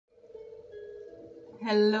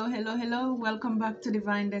Hello, hello, hello. Welcome back to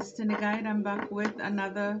Divine Destiny Guide. I'm back with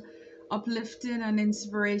another uplifting and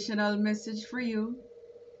inspirational message for you.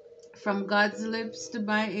 From God's lips to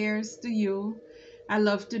my ears to you. I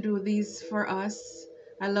love to do these for us.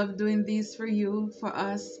 I love doing these for you, for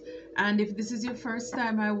us. And if this is your first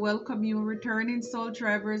time, I welcome you, returning soul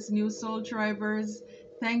tribers, new soul tribers.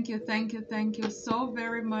 Thank you, thank you, thank you so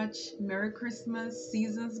very much. Merry Christmas,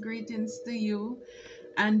 season's greetings to you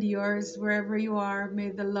and yours wherever you are. May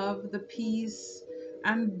the love, the peace,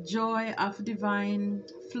 and joy of divine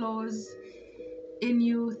flows in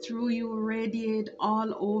you, through you, radiate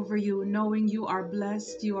all over you, knowing you are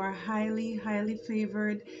blessed, you are highly, highly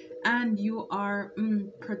favored, and you are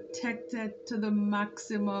protected to the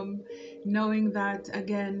maximum, knowing that,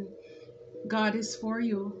 again, God is for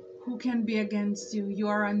you. Who can be against you? You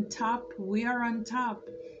are on top, we are on top,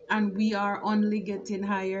 and we are only getting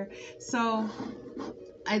higher. So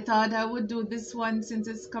I thought I would do this one since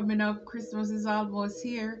it's coming up. Christmas is almost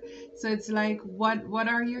here. So it's like, what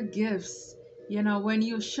are your gifts? You know, when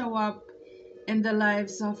you show up in the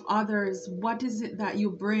lives of others, what is it that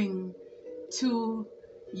you bring to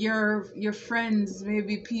your friends,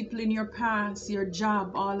 maybe people in your past, your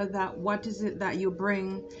job, all of that? What is it that you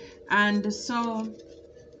bring? And so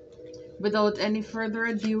without any further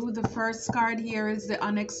ado, the first card here is the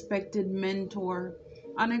unexpected mentor.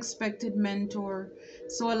 Unexpected mentor.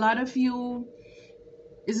 So a lot of you,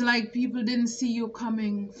 it's like people didn't see you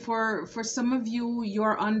coming. For some of you,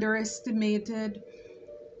 you're underestimated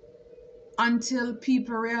until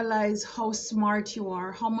people realize how smart you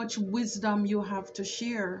are, how much wisdom you have to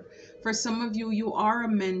share. For some of you, you are a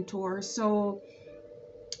mentor. So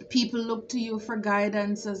people look to you for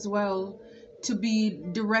guidance as well, to be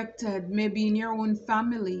directed, maybe in your own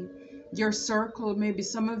family, your circle. Maybe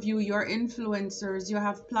some of you, you're influencers, you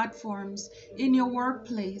have platforms in your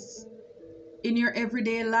workplace, in your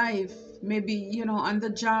everyday life. Maybe, you know, on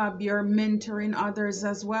the job, you're mentoring others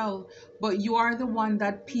as well, but you are the one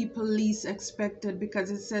that people least expected,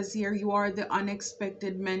 because it says here you are the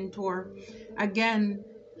unexpected mentor. Again,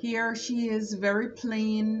 here she is, very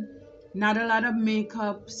plain, not a lot of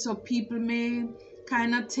makeup, so people may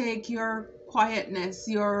kind of take your quietness,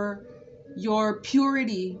 your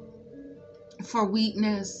purity for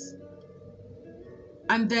weakness,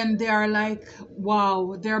 and then they are like,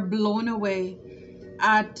 wow, they're blown away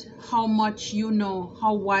at how much you know,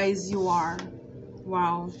 how wise you are.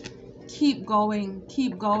 Wow. Keep going,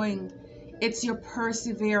 keep going. It's your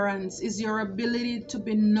perseverance, it's your ability to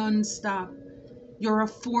be non-stop. You're a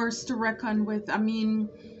force to reckon with. I mean,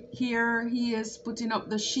 here he is putting up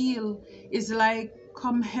the shield. It's like,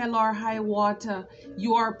 come hell or high water,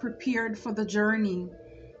 you are prepared for the journey.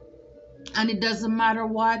 And it doesn't matter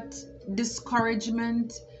what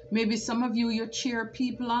discouragement. Maybe some of you, you cheer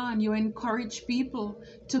people on, you encourage people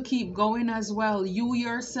to keep going as well. You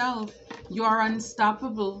yourself, you are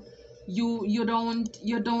unstoppable. You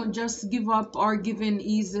don't just give up or give in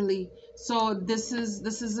easily. So this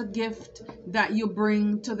is a gift that you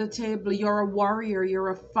bring to the table. You're a warrior, you're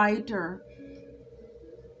a fighter.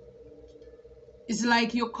 It's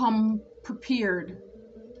like you come prepared.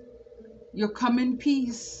 You come in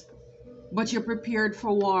peace, but you're prepared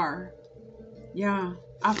for war. Yeah,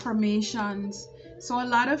 affirmations. So a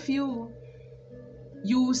lot of you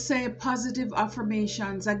say positive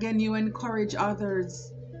affirmations. Again, you encourage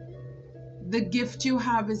others. The gift you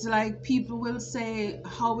have is like, people will say,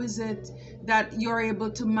 how is it that you're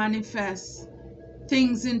able to manifest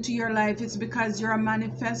things into your life? It's because you're a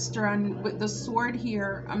manifester. And with the sword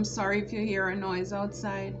here, I'm sorry if you hear a noise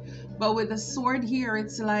outside, but with the sword here,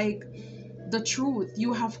 it's like the truth.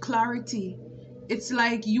 You have clarity. It's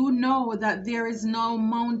like, you know that there is no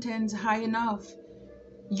mountains high enough.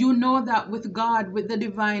 You know that with God, with the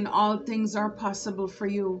divine, all things are possible for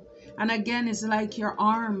you. And again, it's like you're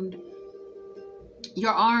armed.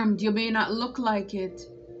 You're armed. You may not look like it,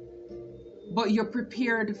 but you're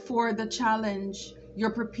prepared for the challenge.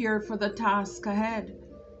 You're prepared for the task ahead.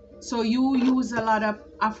 So you use a lot of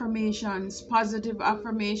affirmations, positive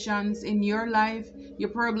affirmations in your life. You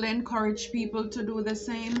probably encourage people to do the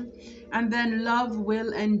same. And then love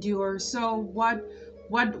will endure. So what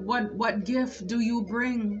gift do you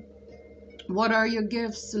bring? What are your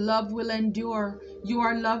gifts? Love will endure. You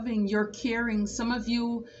are loving, you're caring. Some of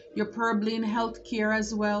you, you're probably in healthcare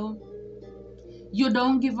as well. You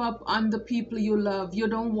don't give up on the people you love. You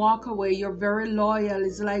don't walk away. You're very loyal.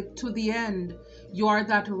 It's like, to the end. You are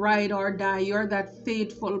that ride or die. You're that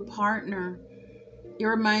faithful partner. It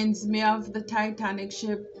reminds me of the Titanic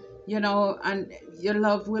ship, you know, and your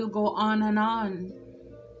love will go on and on.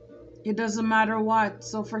 It doesn't matter what.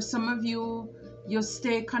 So for some of you, You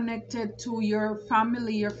stay connected to your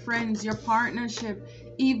family, your friends, your partnership,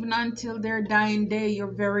 even until their dying day.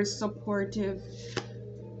 You're very supportive.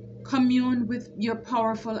 Commune with your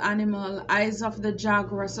powerful animal, eyes of the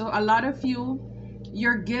jaguar. So a lot of you,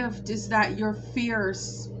 your gift is that you're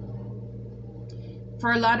fierce.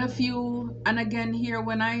 For a lot of you, and again here,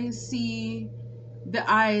 when I see the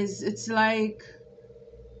eyes, it's like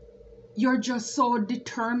you're just so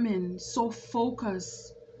determined, so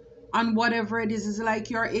focused on whatever it is. It's like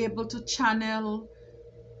you're able to channel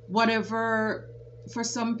whatever. For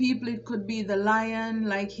some people it could be the lion,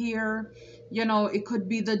 like here, it could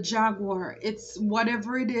be the jaguar. It's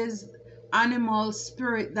whatever it is, animal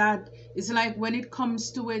spirit, that is like when it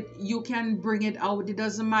comes to it, you can bring it out. It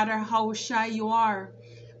doesn't matter how shy you are,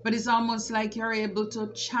 but it's almost like you're able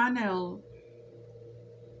to channel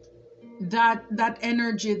that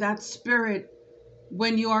energy, that spirit,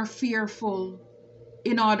 when you are fearful,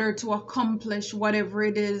 in order to accomplish whatever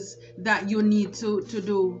it is that you need to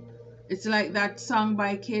do. It's like that song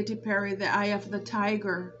by Katy Perry, The Eye of the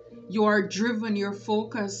Tiger. You are driven, you're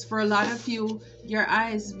focused. For a lot of you, your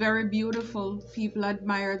eyes, very beautiful. People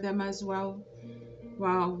admire them as well.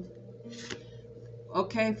 Wow.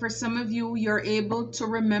 Okay, for some of you, you're able to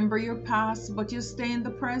remember your past, but you stay in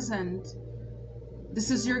the present. This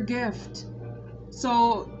is your gift.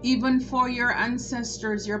 So even for your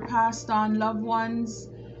ancestors, your passed on loved ones,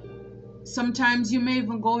 sometimes you may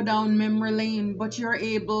even go down memory lane, but you're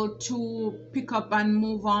able to pick up and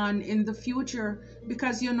move on in the future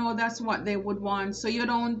because you know that's what they would want. So you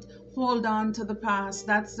don't hold on to the past.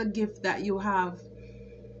 That's the gift that you have.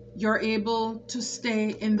 You're able to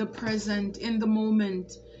stay in the present, in the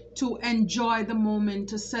moment, to enjoy the moment,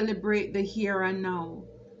 to celebrate the here and now.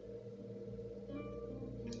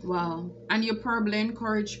 Wow. And you probably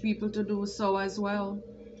encourage people to do so as well.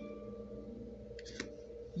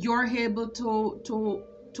 You're able to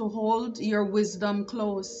hold your wisdom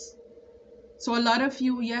close. So a lot of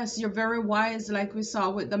you, yes, you're very wise, like we saw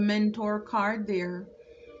with the mentor card there.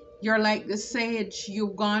 You're like the sage.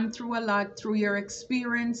 You've gone through a lot through your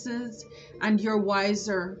experiences, and you're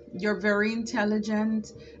wiser. You're very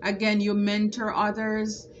intelligent. Again, you mentor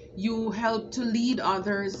others. You help to lead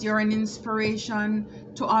others. You're an inspiration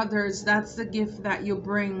to others. That's the gift that you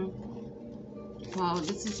bring. Wow,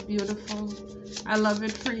 this is beautiful. I love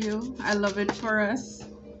it for you. I love it for us.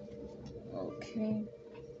 Okay.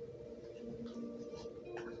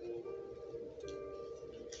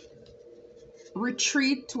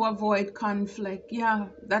 Retreat to avoid conflict. Yeah,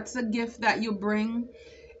 that's the gift that you bring,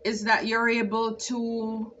 is that you're able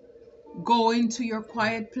to go into your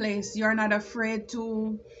quiet place. You're not afraid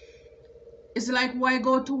to. It's like, why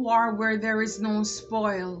go to war where there is no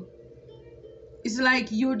spoil? It's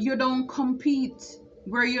like you don't compete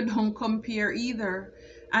where you don't compare either.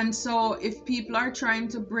 And so if people are trying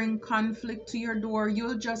to bring conflict to your door,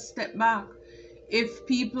 you'll just step back. If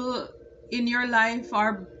people in your life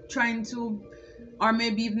are trying to, or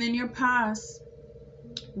maybe even in your past,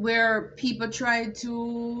 where people try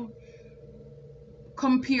to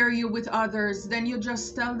compare you with others, then you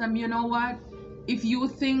just tell them, you know what? If you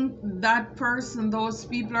think that person, those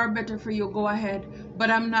people are better for you, go ahead. But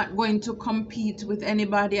I'm not going to compete with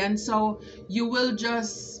anybody. And so you will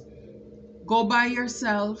just go by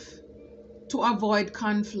yourself to avoid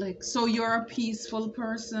conflict. So you're a peaceful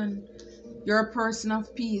person. You're a person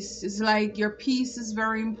of peace. It's like your peace is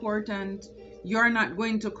very important. You're not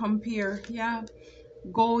going to compare. Yeah.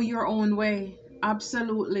 Go your own way.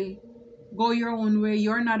 Absolutely. Go your own way.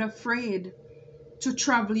 You're not afraid to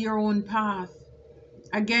travel your own path.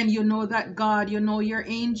 Again, you know that God, you know your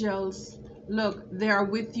angels. Look, they are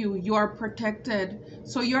with you. You are protected.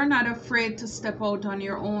 So you're not afraid to step out on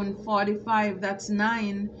your own. 45, that's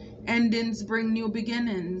 9. Endings bring new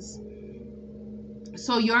beginnings.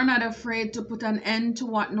 So you're not afraid to put an end to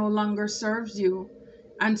what no longer serves you.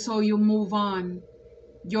 And so you move on.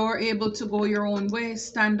 You're able to go your own way,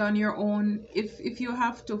 stand on your own if you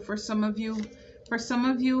have to. For some of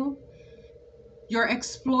you, you're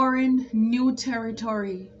exploring new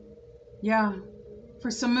territory. Yeah.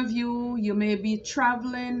 For some of you, you may be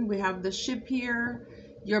traveling. We have the ship here.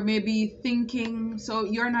 You're maybe thinking, so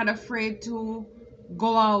you're not afraid to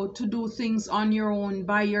go out to do things on your own,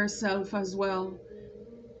 by yourself as well.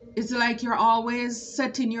 It's like you're always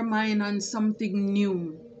setting your mind on something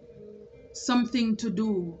new, something to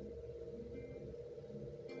do.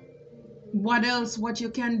 What else, what you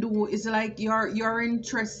can do is like you're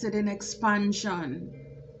interested in expansion.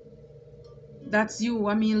 That's you.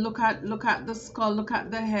 I mean, look at the skull, look at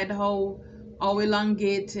the head, how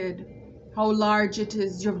elongated. how large it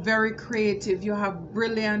is. You're very creative. You have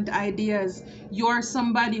brilliant ideas. You're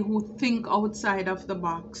somebody who think outside of the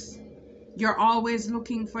box. You're always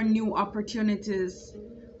looking for new opportunities,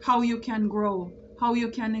 how you can grow, how you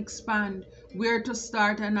can expand, where to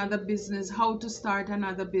start another business, how to start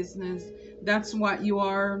another business. That's what you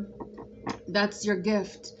are. That's your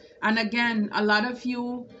gift. And again, a lot of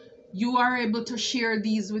you are able to share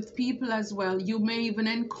these with people as well. You may even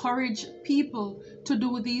encourage people to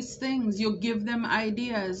do these things. You give them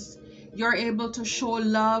ideas. You're able to show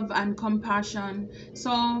love and compassion.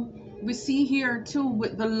 So we see here too,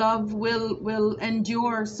 with the love will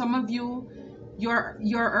endure. Some of you, your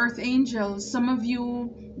earth angels. Some of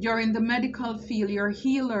you, you're in the medical field. You're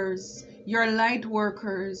healers. You're light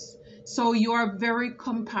workers. So you are very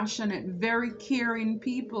compassionate, very caring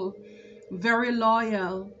people, very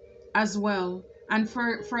loyal as well. And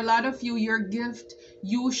for a lot of you, your gift,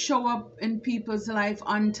 you show up in people's life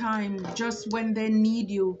on time, just when they need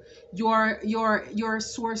you. You're a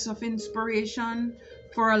source of inspiration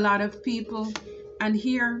for a lot of people. And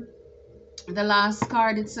here, the last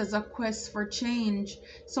card, it says a quest for change.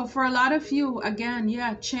 So for a lot of you, again,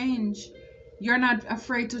 yeah, change. You're not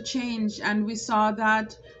afraid to change. And we saw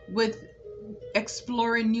that with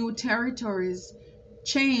exploring new territories.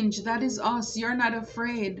 Change, that is us. You're not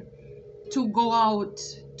afraid to go out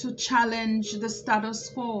to challenge the status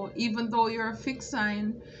quo, even though you're a fixed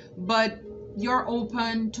sign, but you're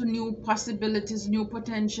open to new possibilities, new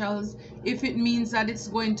potentials, if it means that it's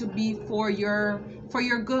going to be for your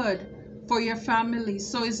good, for your family.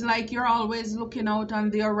 So it's like you're always looking out on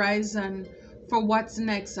the horizon for what's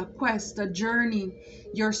next, a quest, a journey.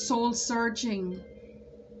 You're soul searching.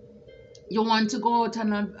 You want to go out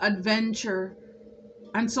on an adventure.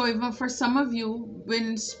 And so even for some of you,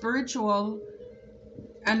 when spiritual,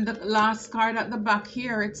 and the last card at the back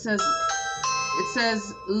here, it says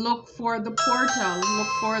look for the portal. Look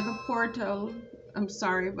for the portal. I'm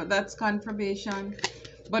sorry, but that's confirmation.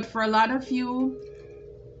 But for a lot of you,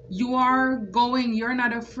 you're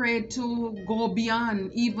not afraid to go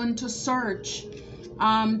beyond, even to search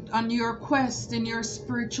on your quest in your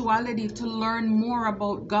spirituality to learn more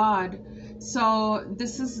about God. So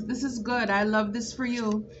this is good. I love this for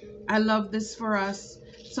you. I love this for us.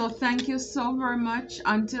 So thank you so very much.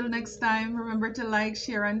 Until next time, remember to like,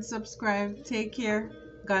 share, and subscribe. Take care.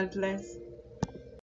 God bless.